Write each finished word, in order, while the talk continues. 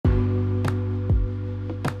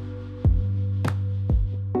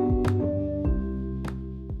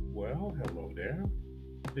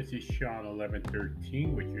This is Shawn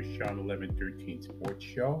 1113 with your Shawn 1113 Sports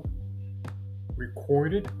Show,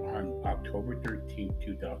 recorded on October 13th,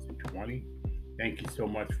 2020. Thank you so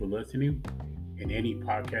much for listening in any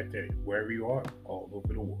podcast that wherever you are all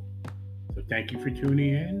over the world. So thank you for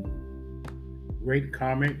tuning in. Rate,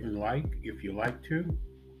 comment, and like if you like to.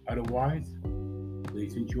 Otherwise,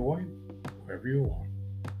 please enjoy wherever you are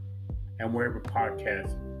and wherever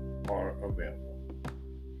podcasts are available.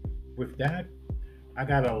 With that, I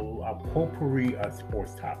got a potpourri of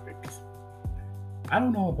sports topics. I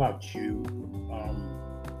don't know about you.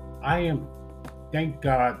 I am, thank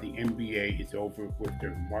God the NBA is over with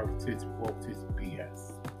their Marxist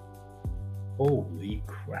BS. Holy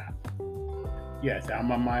crap. Yes,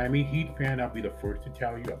 I'm a Miami Heat fan. I'll be the first to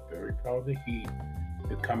tell you I'm very proud of the Heat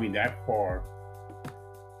for coming that far.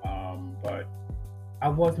 But I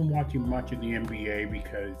wasn't watching much of the NBA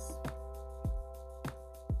because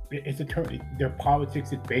it's a turn. Their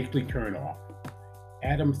politics is basically turned off.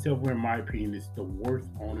 Adam Silver, in my opinion, is the worst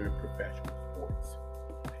owner in professional sports,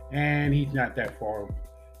 and he's not that far.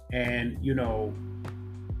 And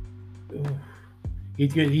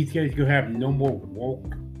he's gonna have no more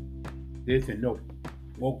woke this and no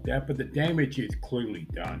woke that. But the damage is clearly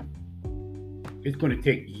done. It's going to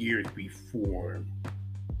take years before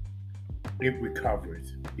it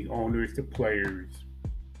recovers. The owners, the players.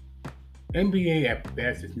 NBA at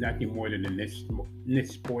best is nothing more than a niche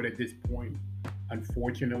sport at this point,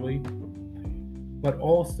 unfortunately. But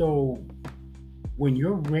also, when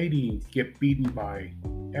your ratings get beaten by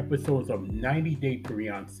episodes of 90 Day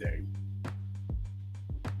Fiancé,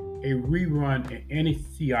 a rerun in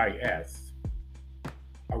NCIS,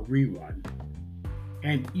 a rerun,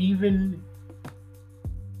 and even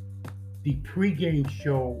the pregame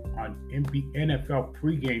show on NFL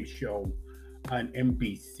pregame show on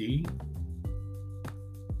NBC,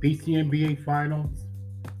 BC NBA Finals,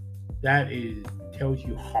 that is tells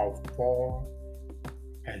you how far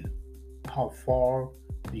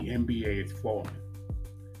the NBA is falling.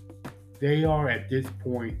 They are at this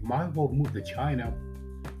point, might as well move to China.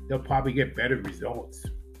 They'll probably get better results,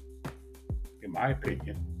 in my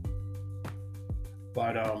opinion.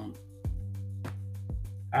 But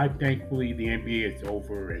I thankfully the NBA is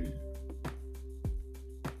over, and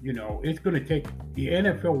it's going to take the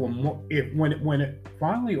NFL will more if when it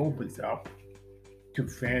finally opens up to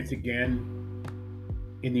fans again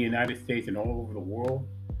in the United States and all over the world.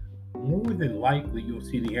 More than likely, you'll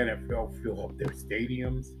see the NFL fill up their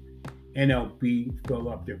stadiums, MLB fill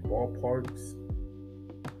up their ballparks,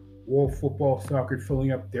 World Football Soccer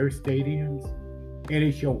filling up their stadiums,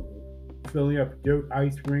 NHL filling up their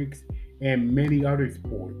ice rinks, and many other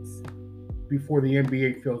sports before the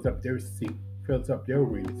NBA fills up their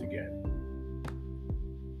arenas again.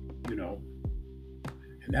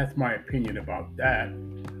 And that's my opinion about that.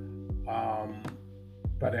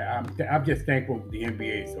 But I'm just thankful the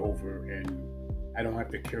NBA is over and I don't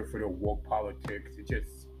have to care for the woke politics.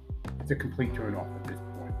 It's a complete turn off at this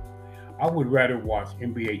point. I would rather watch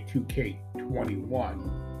NBA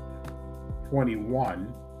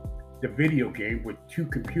 2K21, the video game with two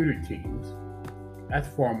computer teams. That's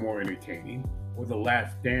far more entertaining. Or The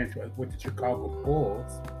Last Dance with the Chicago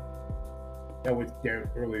Bulls that was there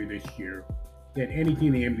earlier this year than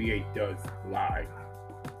anything the NBA does live.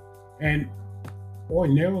 And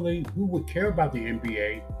ordinarily, who would care about the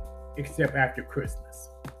NBA except after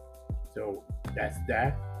Christmas? So that's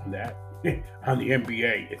that on that on the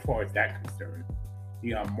NBA as far as that concerned.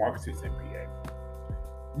 The Marxist NBA.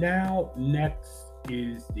 Now next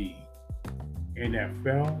is the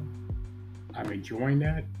NFL. I'm enjoying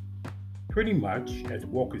that pretty much as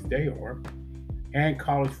woke as they are. And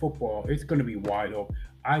college football, it's going to be wide open.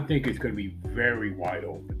 I think it's going to be very wide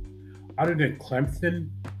open. Other than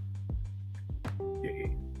Clemson,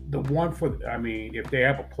 the one if they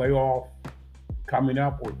have a playoff coming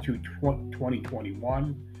up or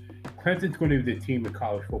 2021, Clemson's going to be the team in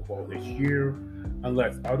college football this year,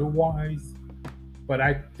 unless otherwise. But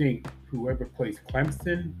I think whoever plays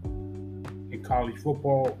Clemson in college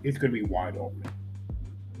football, it's going to be wide open.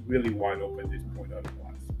 Really wide open at this point otherwise.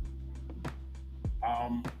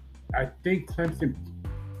 I think Clemson,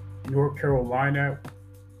 North Carolina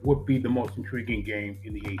would be the most intriguing game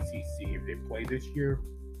in the ACC if they play this year.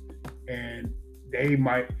 And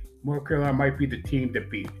North Carolina might be the team that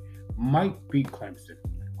might beat Clemson.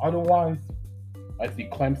 Otherwise, I see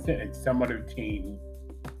Clemson and some other team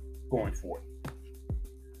going for it.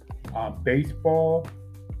 Baseball,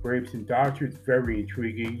 Braves and Dodgers, very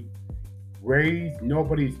intriguing. Rays,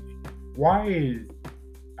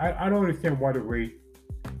 I don't understand why the Rays,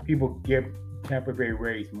 people give Tampa Bay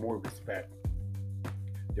Rays more respect.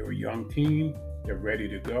 They're a young team. They're ready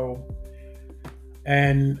to go.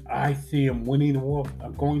 And I see them winning the World,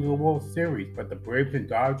 going to the World Series. But the Braves and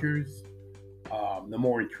Dodgers, the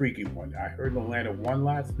more intriguing one. I heard Atlanta won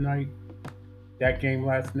last night. That game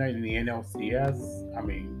last night in the NLCS. I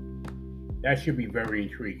mean, that should be very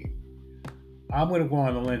intriguing. I'm going to go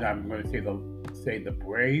on the limb. I'm going to say the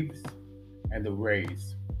Braves and the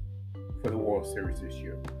Rays for the World Series this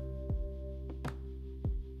year.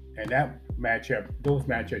 And that matchup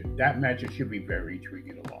should be very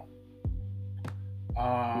intriguing along.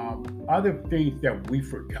 Other things that we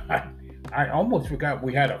forgot. I almost forgot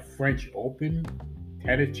we had a French Open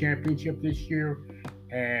tennis championship this year,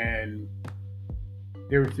 and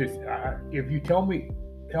there was this. If you help me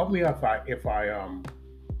if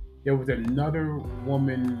there was another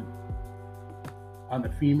woman on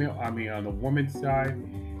the woman's side.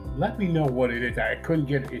 Let me know what it is. I couldn't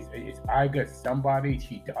get it. It's Iga somebody.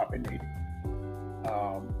 She dominated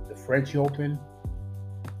the French Open.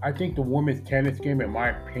 I think the women's tennis game, in my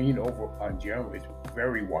opinion, over on general, is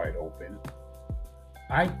very wide open.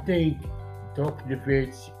 I think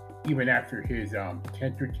Djokovic, even after his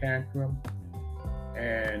temper tantrum,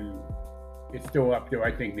 and it's still up there.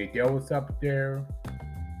 I think Nadal is up there.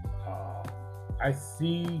 I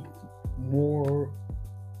see more,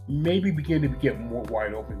 maybe beginning to get more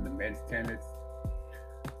wide open in the men's tennis.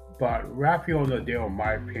 But Rafael Nadal, in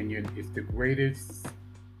my opinion, is the greatest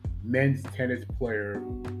men's tennis player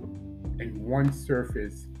in one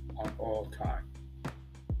surface on all time.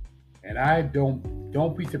 And I don't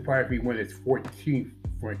be surprised if he wins his 14th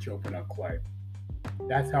French Open on clay.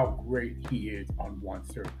 That's how great he is on one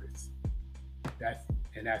surface. That's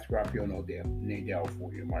Rafael Nadal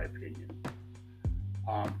for you, in my opinion.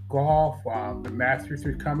 Golf, the Masters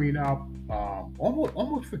is coming up.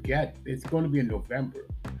 Almost forget it's going to be in November.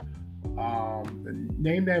 The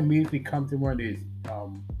name that immediately comes to mind is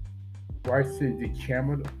Bryson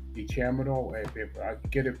DeChambeau. If I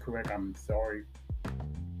get it correct, I'm sorry.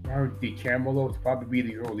 DeChambeau is probably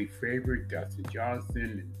the early favorite. Dustin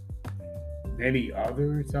Johnson and many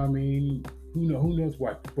others. I mean, who knows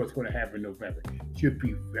what's going to happen in November? Should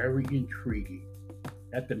be very intriguing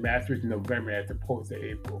at the Masters in November as opposed to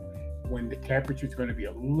April, when the temperature is going to be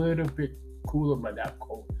a little bit cooler, but not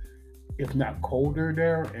cold, if not colder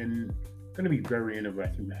there, and it's going to be very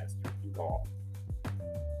interesting Masters in golf.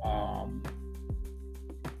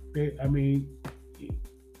 I mean,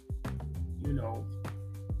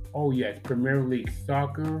 oh yes, Premier League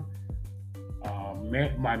soccer.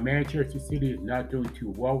 My Manchester City is not doing too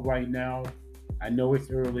well right now. I know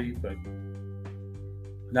it's early, but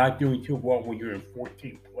not doing too well when you're in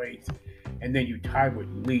 14th place, and then you tie with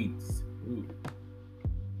Leeds.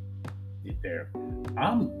 There,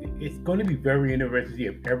 it's going to be very interesting to see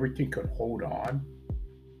if everything could hold on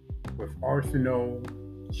with Arsenal,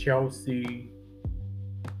 Chelsea,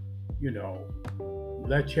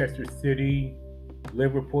 Leicester City,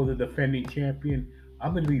 Liverpool, the defending champion.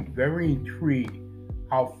 I'm going to be very intrigued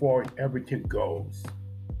how far Everton goes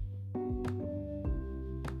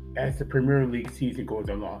as the Premier League season goes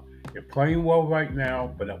along. They're playing well right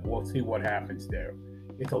now, but we'll see what happens there.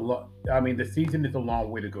 It's a lot. I mean, the season is a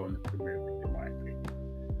long way to go in the Premier League, in my opinion.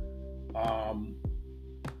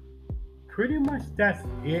 Pretty much that's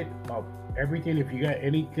it of everything. If you got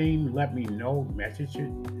anything, let me know. Message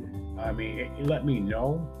it. Let me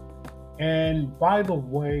know. And by the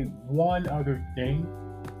way, one other thing,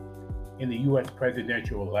 in the U.S.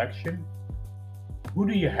 presidential election, who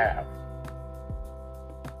do you have?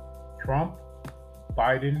 Trump,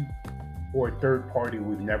 Biden, or a third party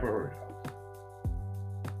we've never heard of?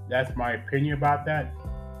 That's my opinion about that.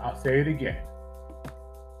 I'll say it again.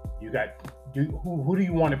 Who do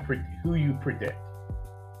you want to who you predict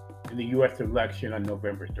in the U.S. election on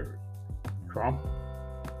November 3rd? Trump,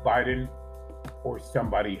 Biden, or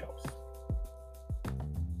somebody else?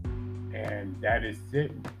 And that is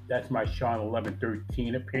it. That's my Shawn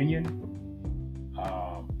 1113 opinion.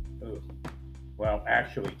 Well,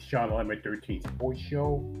 actually, Shawn 1113 Sports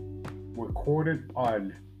Show, recorded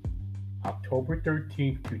on October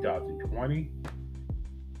 13th, 2020.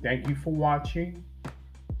 Thank you for watching,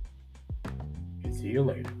 and see you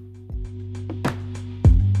later.